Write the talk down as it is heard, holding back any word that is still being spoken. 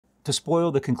To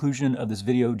spoil the conclusion of this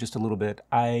video just a little bit,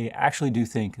 I actually do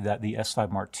think that the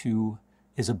S5 Mark II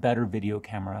is a better video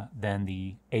camera than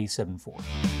the A7 IV.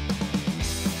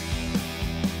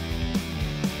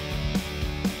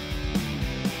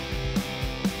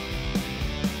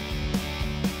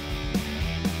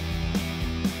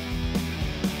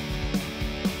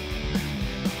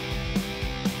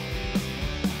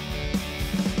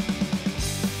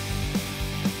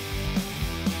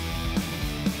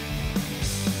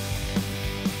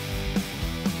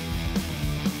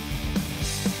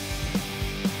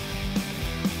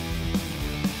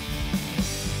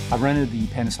 I rented the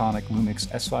Panasonic Lumix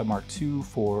S5 Mark II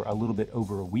for a little bit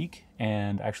over a week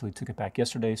and actually took it back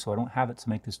yesterday, so I don't have it to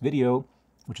make this video,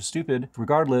 which is stupid.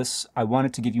 Regardless, I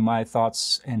wanted to give you my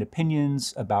thoughts and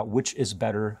opinions about which is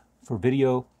better for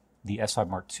video, the S5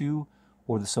 Mark II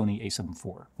or the Sony a7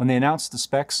 IV. When they announced the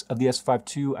specs of the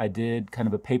S5II, I did kind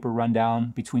of a paper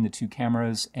rundown between the two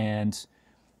cameras, and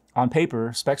on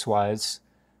paper, specs-wise,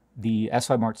 the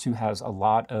S5 Mark II has a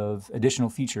lot of additional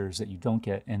features that you don't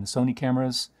get in the Sony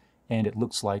cameras, and it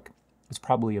looks like it's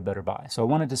probably a better buy. So I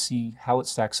wanted to see how it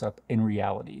stacks up in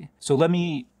reality. So let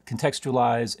me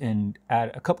contextualize and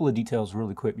add a couple of details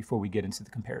really quick before we get into the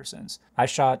comparisons. I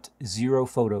shot 0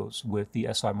 photos with the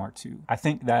S5 Mark II. I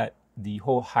think that the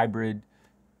whole hybrid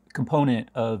component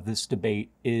of this debate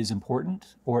is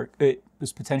important, or it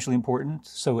is potentially important.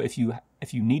 So if you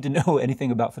need to know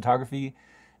anything about photography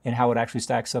and how it actually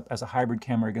stacks up as a hybrid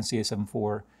camera against the a7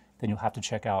 IV, then you'll have to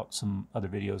check out some other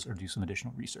videos or do some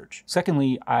additional research.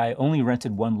 Secondly, I only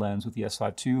rented one lens with the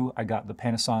S5II. I got the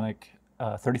Panasonic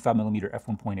 35mm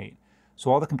f1.8.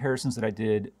 So all the comparisons that I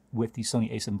did with the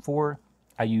Sony a7 IV,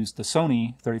 I used the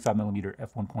Sony 35mm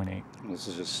f1.8. This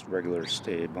is just regular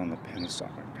stab on the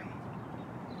Panasonic.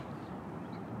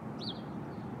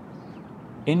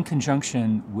 In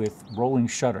conjunction with rolling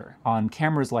shutter on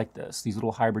cameras like this, these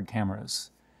little hybrid cameras,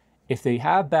 if they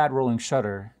have bad rolling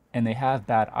shutter and they have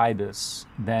bad IBIS,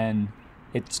 then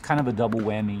it's kind of a double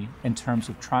whammy in terms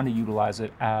of trying to utilize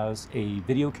it as a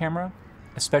video camera,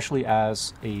 especially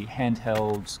as a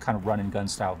handheld kind of run and gun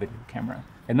style video camera.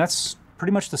 And that's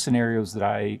pretty much the scenarios that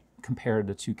I compared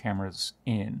the two cameras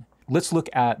in. Let's look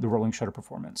at the rolling shutter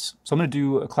performance. So I'm gonna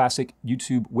do a classic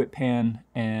YouTube whip pan,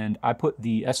 and I put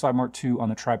the S5 Mark II on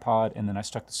the tripod, and then I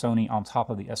stuck the Sony on top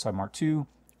of the S5 Mark II.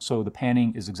 So the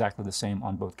panning is exactly the same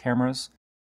on both cameras.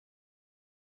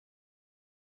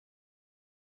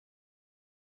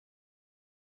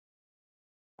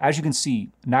 As you can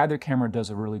see, neither camera does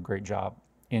a really great job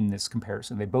in this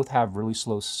comparison. They both have really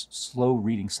slow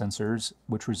reading sensors,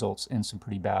 which results in some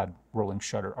pretty bad rolling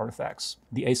shutter artifacts.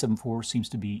 The a7 IV seems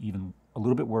to be even a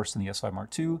little bit worse than the S5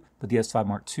 Mark II, but the S5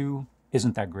 Mark II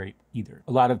isn't that great either.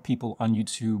 A lot of people on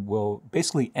YouTube will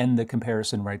basically end the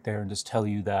comparison right there and just tell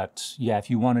you that, yeah, if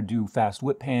you want to do fast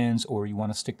whip pans or you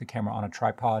want to stick the camera on a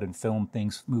tripod and film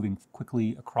things moving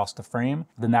quickly across the frame,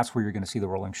 then that's where you're going to see the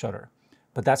rolling shutter.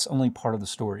 But that's only part of the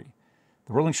story.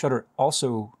 The rolling shutter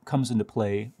also comes into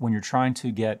play when you're trying to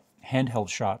get handheld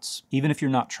shots. Even if you're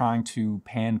not trying to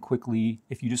pan quickly,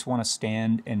 if you just want to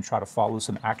stand and try to follow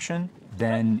some action,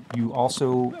 then you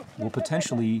also will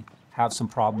potentially have some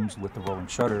problems with the rolling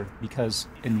shutter, because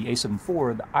in the a7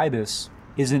 IV, the IBIS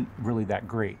isn't really that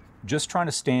great. Just trying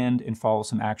to stand and follow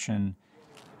some action,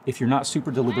 if you're not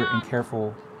super deliberate and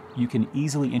careful, you can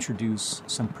easily introduce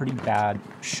some pretty bad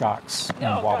shocks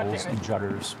and wobbles and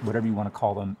judders, whatever you want to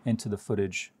call them, into the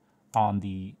footage on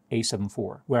the a7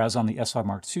 IV. Whereas on the S5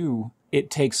 Mark II, it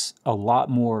takes a lot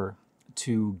more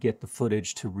to get the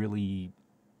footage to really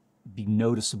be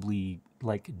noticeably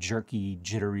like jerky,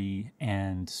 jittery,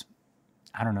 and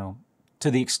I don't know, to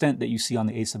the extent that you see on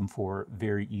the a7 IV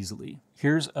very easily.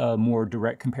 Here's a more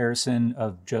direct comparison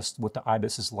of just what the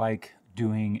IBIS is like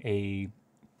doing a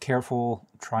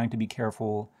trying to be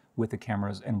careful with the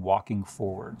cameras and walking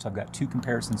forward. So I've got two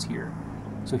comparisons here.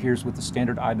 So here's with the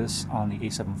standard IBIS on the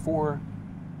a7 IV,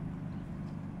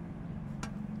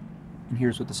 and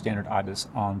here's with the standard IBIS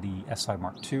on the S5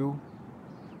 Mark II.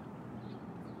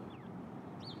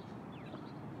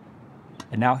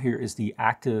 And now here is the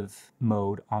active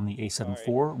mode on the a7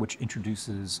 IV, which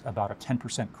introduces about a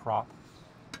 10% crop.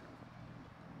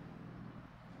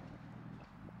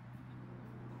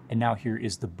 And now here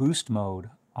is the boost mode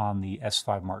on the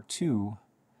S5 Mark II,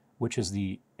 which is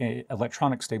the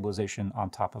electronic stabilization on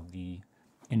top of the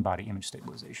in-body image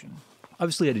stabilization.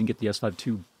 Obviously, I didn't get the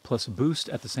S5II plus a boost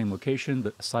at the same location,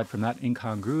 but aside from that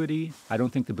incongruity, I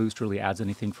don't think the boost really adds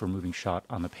anything for a moving shot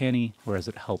on the Panny, whereas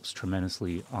it helps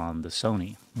tremendously on the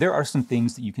Sony. There are some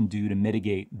things that you can do to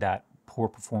mitigate that poor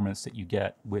performance that you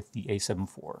get with the a7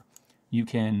 IV. You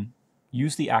can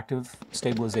use the active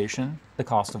stabilization, the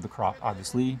cost of the crop,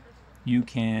 obviously. You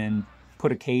can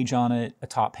put a cage on it, a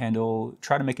top handle,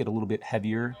 try to make it a little bit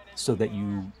heavier so that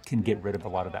you can get rid of a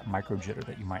lot of that micro jitter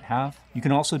that you might have. You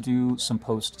can also do some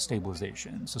post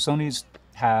stabilization. So Sony's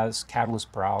has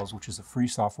Catalyst Browse, which is a free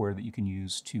software that you can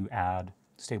use to add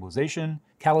stabilization.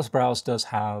 Catalyst Browse does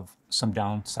have some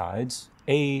downsides.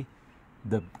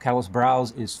 The Catalyst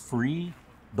Browse is free,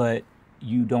 but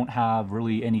you don't have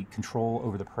really any control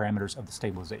over the parameters of the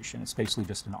stabilization. It's basically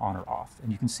just an on or off.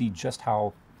 And you can see just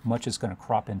how much is going to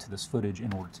crop into this footage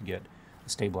in order to get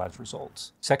stabilized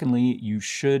results. Secondly, you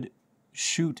should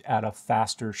shoot at a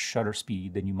faster shutter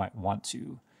speed than you might want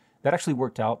to. That actually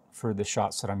worked out for the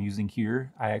shots that I'm using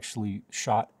here. I actually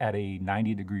shot at a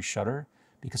 90-degree shutter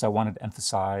because I wanted to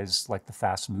emphasize like the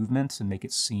fast movements and make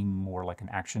it seem more like an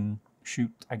action shoot,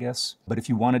 I guess. But if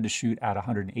you wanted to shoot at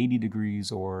 180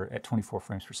 degrees or at 24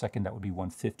 frames per second, that would be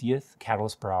 1/50th.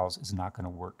 Catalyst Browse is not going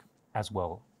to work as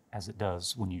well as it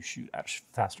does when you shoot at a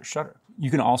faster shutter. You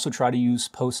can also try to use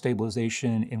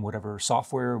post-stabilization in whatever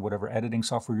software, whatever editing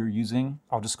software you're using.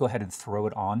 I'll just go ahead and throw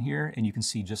it on here and you can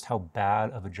see just how bad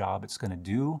of a job it's going to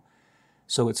do.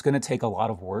 So it's going to take a lot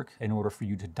of work in order for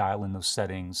you to dial in those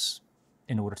settings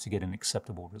in order to get an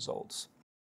acceptable results.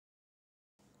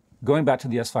 Going back to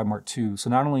the S5 Mark II, so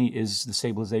not only is the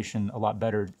stabilization a lot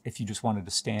better if you just wanted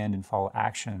to stand and follow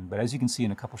action, but as you can see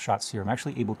in a couple shots here, I'm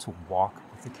actually able to walk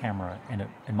with the camera, and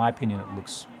in my opinion, it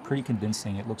looks pretty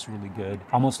convincing. It looks really good,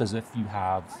 almost as if you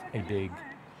have a big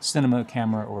cinema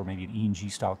camera or maybe an E&G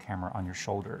style camera on your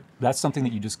shoulder. That's something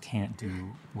that you just can't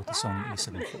do with the Sony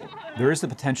a7IV. There is the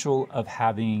potential of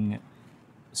having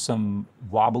some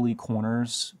wobbly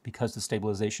corners because the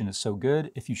stabilization is so good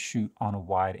if you shoot on a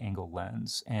wide angle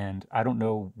lens. And I don't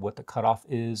know what the cutoff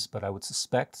is, but I would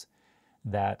suspect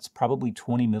that probably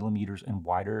 20 millimeters and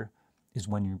wider is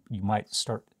when you might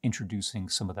start introducing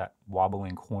some of that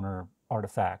wobbling corner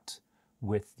artifact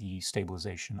with the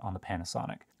stabilization on the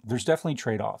Panasonic. There's definitely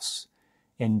trade-offs,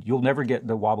 and you'll never get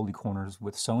the wobbly corners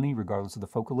with Sony regardless of the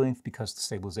focal length because the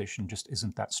stabilization just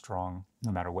isn't that strong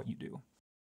no matter what you do.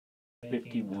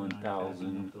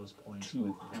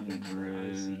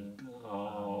 51,200.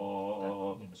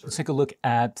 Let's take a look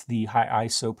at the high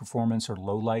ISO performance or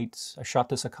low light. I shot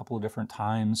this a couple of different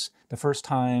times. The first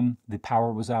time the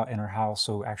power was out in our house,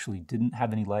 so actually didn't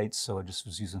have any lights, so I just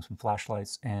was using some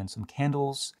flashlights and some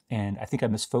candles. And I think I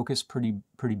misfocused pretty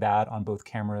bad on both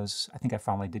cameras. I think I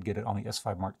finally did get it on the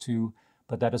S5 Mark II.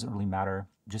 But that doesn't really matter.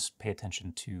 Just pay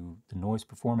attention to the noise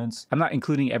performance. I'm not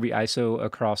including every ISO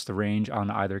across the range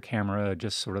on either camera,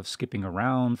 just sort of skipping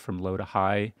around from low to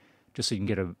high, just so you can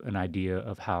get an idea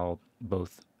of how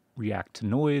both react to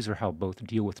noise or how both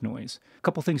deal with noise. A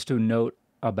couple things to note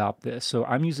about this. So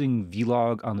I'm using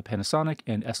Vlog on the Panasonic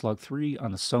and S-Log3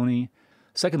 on the Sony.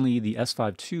 Secondly, the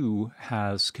S5II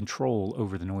has control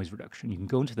over the noise reduction. You can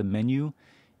go into the menu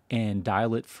and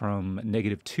dial it from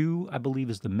 -2, I believe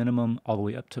is the minimum, all the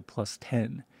way up to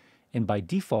 +10. And by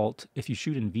default, if you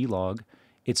shoot in Vlog,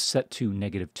 it's set to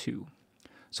 -2.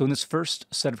 So in this first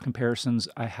set of comparisons,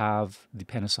 I have the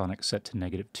Panasonic set to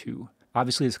 -2.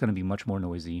 Obviously, it's going to be much more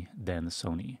noisy than the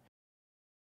Sony.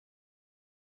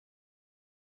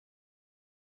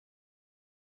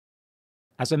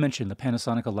 As I mentioned, the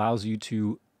Panasonic allows you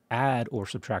to add or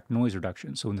subtract noise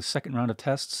reduction. So in the second round of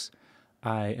tests,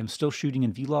 I am still shooting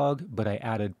in Vlog, but I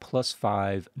added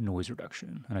 +5 noise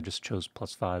reduction, and I just chose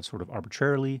 +5 sort of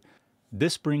arbitrarily.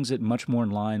 This brings it much more in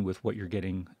line with what you're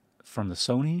getting from the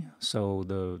Sony, so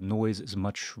the noise is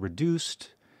much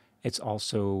reduced. It's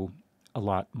also a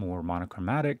lot more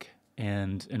monochromatic,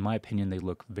 and in my opinion, they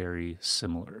look very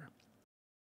similar.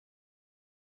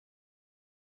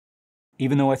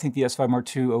 Even though I think the S5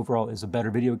 Mark II overall is a better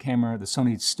video camera, the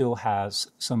Sony still has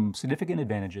some significant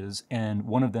advantages, and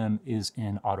one of them is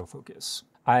in autofocus.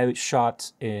 I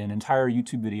shot an entire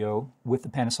YouTube video with the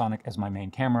Panasonic as my main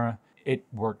camera. It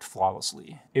worked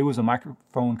flawlessly. It was a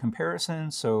microphone comparison,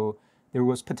 so there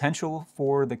was potential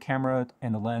for the camera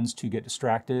and the lens to get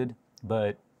distracted,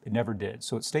 but it never did,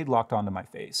 so it stayed locked onto my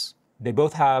face. They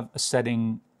both have a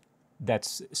setting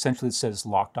that's essentially it says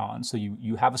locked on. So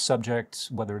you have a subject,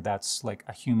 whether that's like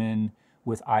a human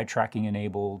with eye tracking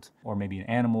enabled, or maybe an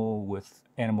animal with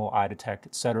animal eye detect,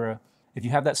 etc. If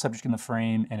you have that subject in the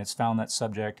frame and it's found that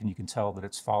subject and you can tell that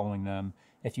it's following them,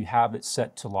 if you have it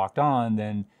set to locked on,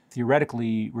 then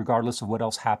theoretically, regardless of what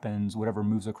else happens, whatever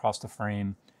moves across the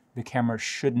frame, the camera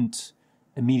shouldn't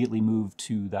immediately move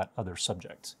to that other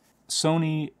subject.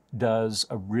 Sony does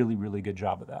a really, really good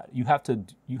job of that. You have to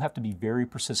be very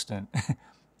persistent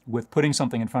with putting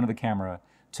something in front of the camera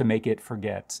to make it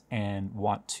forget and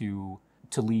want to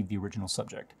leave the original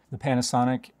subject. The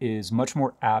Panasonic is much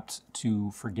more apt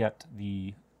to forget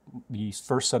the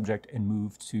first subject and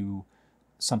move to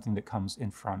something that comes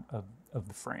in front of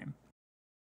the frame.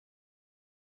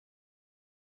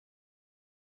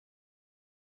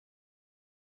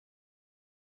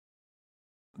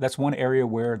 That's one area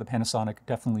where the Panasonic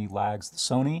definitely lags the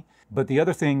Sony. But the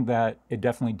other thing that it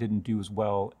definitely didn't do as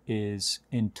well is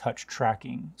in touch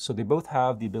tracking. So they both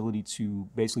have the ability to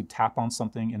basically tap on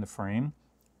something in the frame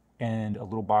and a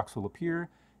little box will appear.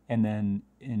 And then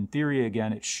in theory,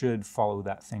 again, it should follow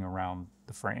that thing around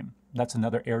the frame. That's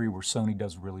another area where Sony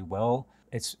does really well.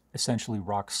 It's essentially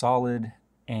rock solid.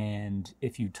 And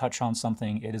if you touch on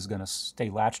something, it is going to stay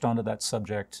latched onto that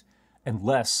subject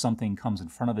unless something comes in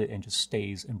front of it and just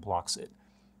stays and blocks it.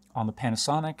 On the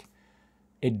Panasonic,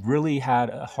 it really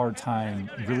had a hard time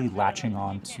really latching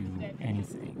on to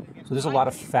anything. So there's a lot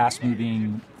of fast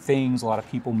moving things, a lot of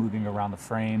people moving around the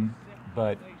frame,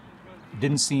 but it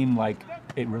didn't seem like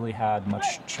it really had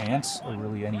much chance or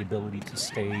really any ability to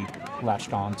stay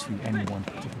latched on to any one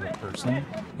particular person.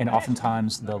 And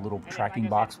oftentimes the little tracking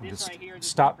box would just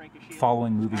stop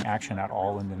following moving action at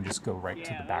all and then just go right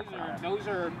to the background. Those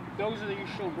are the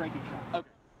usual breaking shots.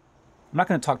 I'm not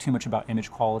going to talk too much about image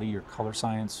quality or color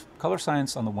science. Color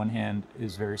science, on the one hand,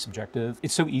 is very subjective.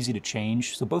 It's so easy to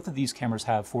change. So both of these cameras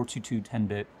have 422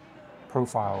 10-bit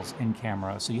profiles in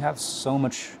camera. So you have so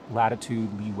much latitude,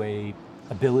 leeway,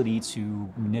 ability to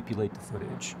manipulate the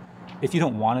footage. If you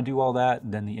don't want to do all that,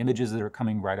 then the images that are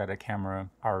coming right out of camera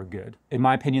are good. In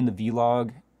my opinion, the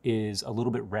Vlog is a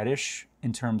little bit reddish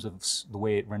in terms of the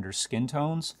way it renders skin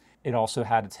tones. It also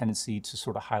had a tendency to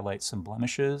sort of highlight some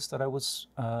blemishes that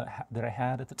I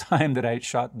had at the time that I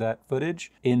shot that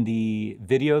footage. In the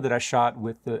video that I shot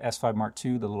with the S5 Mark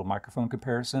II, the little microphone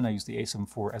comparison, I used the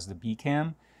A7IV as the B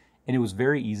cam, and it was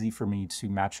very easy for me to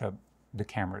match up the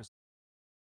cameras.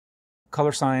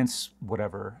 Color science,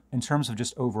 whatever. In terms of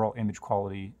just overall image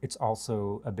quality, it's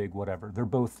also a big whatever. They're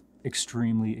both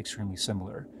extremely, extremely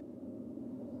similar.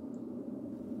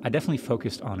 I definitely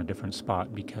focused on a different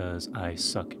spot because I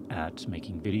suck at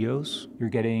making videos. You're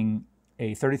getting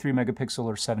a 33 megapixel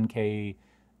or 7K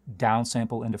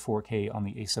downsample into 4K on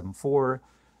the A7IV,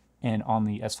 and on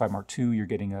the S5 Mark II, you're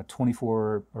getting a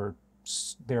 24 or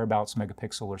thereabouts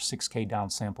megapixel or 6K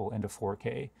downsample into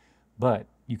 4K. But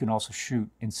you can also shoot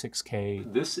in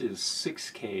 6K. This is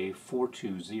 6K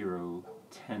 420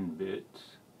 10-bit.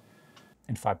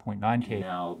 And 5.9K.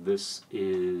 Now this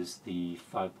is the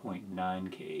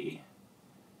 5.9K,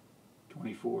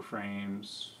 24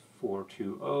 frames,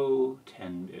 420,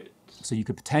 10-bit. So you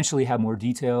could potentially have more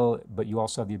detail, but you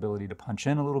also have the ability to punch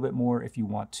in a little bit more if you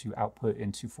want to output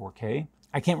into 4K.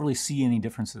 I can't really see any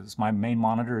differences. My main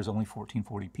monitor is only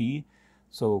 1440p,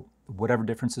 so whatever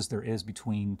differences there is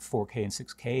between 4K and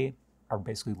 6K are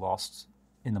basically lost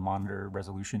in the monitor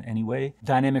resolution anyway.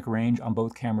 Dynamic range on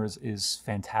both cameras is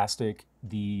fantastic.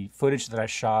 The footage that I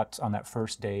shot on that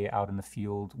first day out in the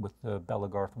field with the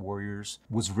Belagarth Warriors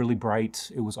was really bright.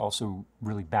 It was also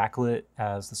really backlit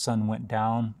as the sun went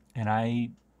down, and I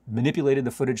manipulated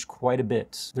the footage quite a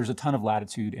bit. There's a ton of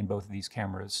latitude in both of these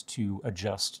cameras to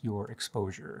adjust your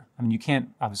exposure. I mean, you can't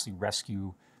obviously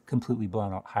rescue completely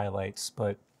blown out highlights,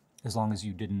 but as long as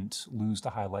you didn't lose the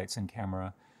highlights in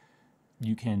camera,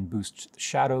 you can boost the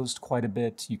shadows quite a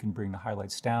bit. You can bring the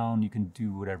highlights down. You can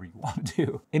do whatever you want to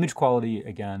do. Image quality,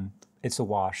 again, it's a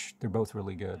wash. They're both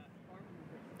really good.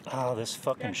 Oh, this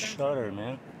fucking shutter,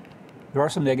 man. There are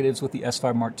some negatives with the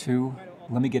S5 Mark II.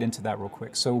 Let me get into that real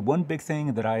quick. So one big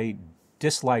thing that I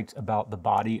disliked about the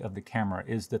body of the camera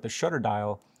is that the shutter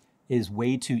dial is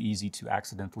way too easy to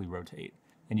accidentally rotate.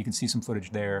 And you can see some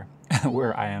footage there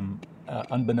where I am,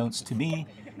 unbeknownst to me,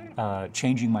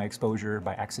 changing my exposure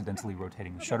by accidentally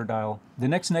rotating the shutter dial. The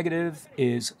next negative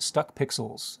is stuck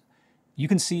pixels. You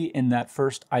can see in that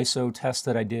first ISO test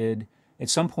that I did, at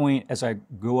some point as I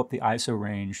go up the ISO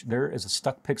range, there is a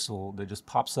stuck pixel that just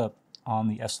pops up on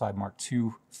the S5 Mark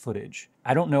II footage.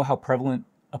 I don't know how prevalent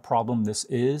a problem this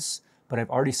is, but I've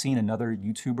already seen another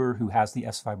YouTuber who has the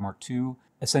S5 Mark II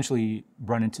essentially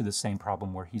run into the same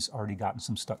problem where he's already gotten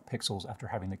some stuck pixels after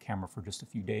having the camera for just a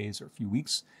few days or a few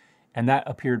weeks. And that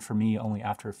appeared for me only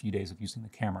after a few days of using the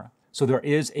camera. So there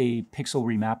is a pixel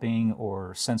remapping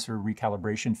or sensor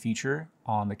recalibration feature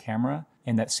on the camera,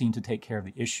 and that seemed to take care of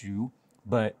the issue,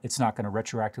 but it's not going to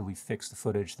retroactively fix the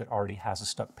footage that already has a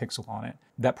stuck pixel on it.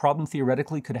 That problem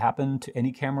theoretically could happen to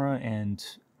any camera, and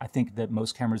I think that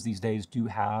most cameras these days do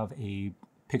have a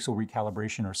pixel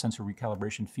recalibration or sensor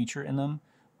recalibration feature in them,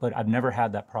 but I've never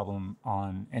had that problem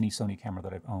on any Sony camera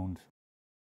that I've owned.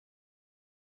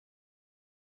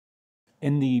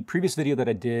 In the previous video that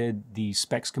I did, the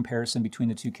specs comparison between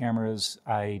the two cameras,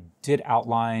 I did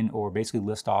outline or basically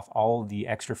list off all of the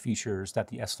extra features that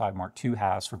the S5 Mark II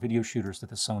has for video shooters that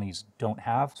the Sonys don't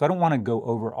have. So I don't want to go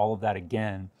over all of that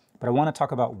again, but I want to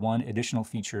talk about one additional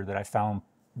feature that I found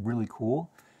really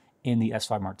cool in the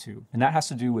S5 Mark II. And that has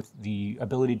to do with the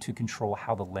ability to control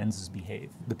how the lenses behave.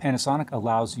 The Panasonic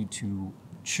allows you to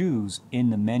choose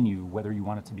in the menu whether you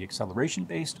want it to be acceleration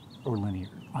based or linear.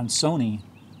 On Sony,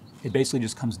 it basically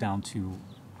just comes down to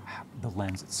the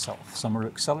lens itself. Some are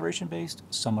acceleration based,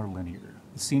 some are linear.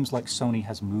 It seems like Sony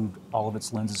has moved all of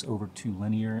its lenses over to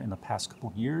linear in the past couple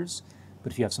of years,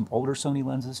 but if you have some older Sony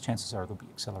lenses, chances are they'll be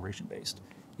acceleration based.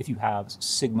 If you have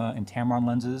Sigma and Tamron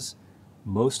lenses,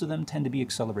 most of them tend to be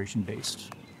acceleration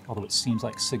based, although it seems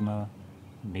like Sigma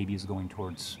maybe is going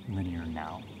towards linear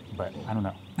now, but I don't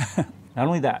know. Not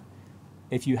only that,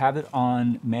 if you have it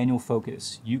on manual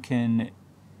focus, you can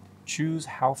choose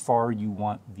how far you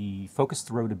want the focus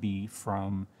throw to be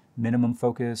from minimum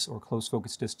focus or close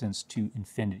focus distance to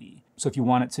infinity. So if you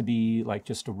want it to be like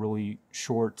just a really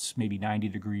short, maybe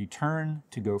 90-degree turn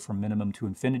to go from minimum to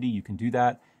infinity, you can do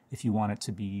that. If you want it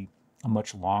to be a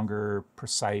much longer,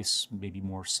 precise, maybe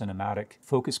more cinematic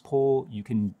focus pull, you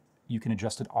can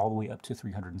adjust it all the way up to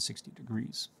 360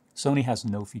 degrees. Sony has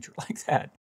no feature like that.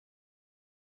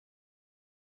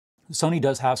 Sony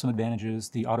does have some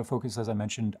advantages. The autofocus, as I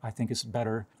mentioned, I think is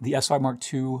better. The S5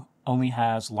 Mark II only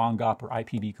has long GOP or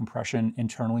IPV compression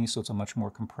internally, so it's a much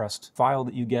more compressed file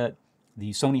that you get. The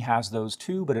Sony has those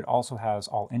too, but it also has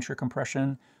all intra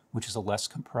compression, which is a less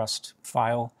compressed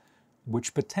file,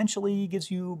 which potentially gives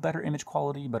you better image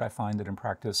quality, but I find that in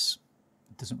practice,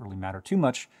 it doesn't really matter too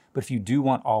much. But if you do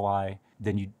want all eye,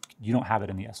 then you don't have it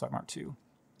in the S5 Mark II.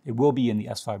 It will be in the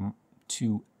S5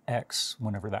 IIX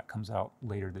whenever that comes out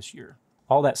later this year.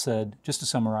 All that said, just to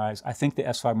summarize, I think the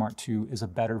S5 Mark II is a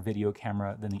better video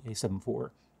camera than the A7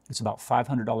 IV. It's about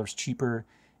 $500 cheaper.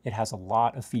 It has a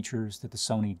lot of features that the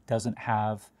Sony doesn't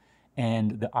have,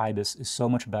 and the IBIS is so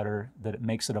much better that it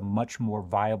makes it a much more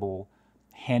viable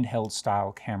handheld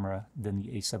style camera than the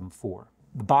A7 IV.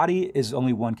 The body is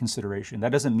only one consideration.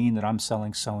 That doesn't mean that I'm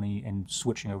selling Sony and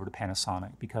switching over to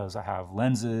Panasonic, because I have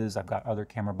lenses, I've got other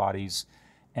camera bodies,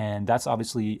 and that's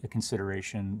obviously a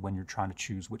consideration when you're trying to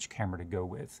choose which camera to go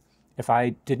with. If I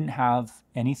didn't have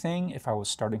anything, if I was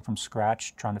starting from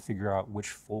scratch, trying to figure out which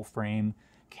full frame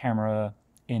camera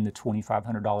in the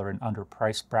 $2,500 and under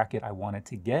price bracket I wanted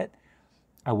to get,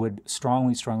 I would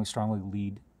strongly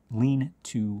lean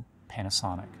to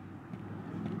Panasonic.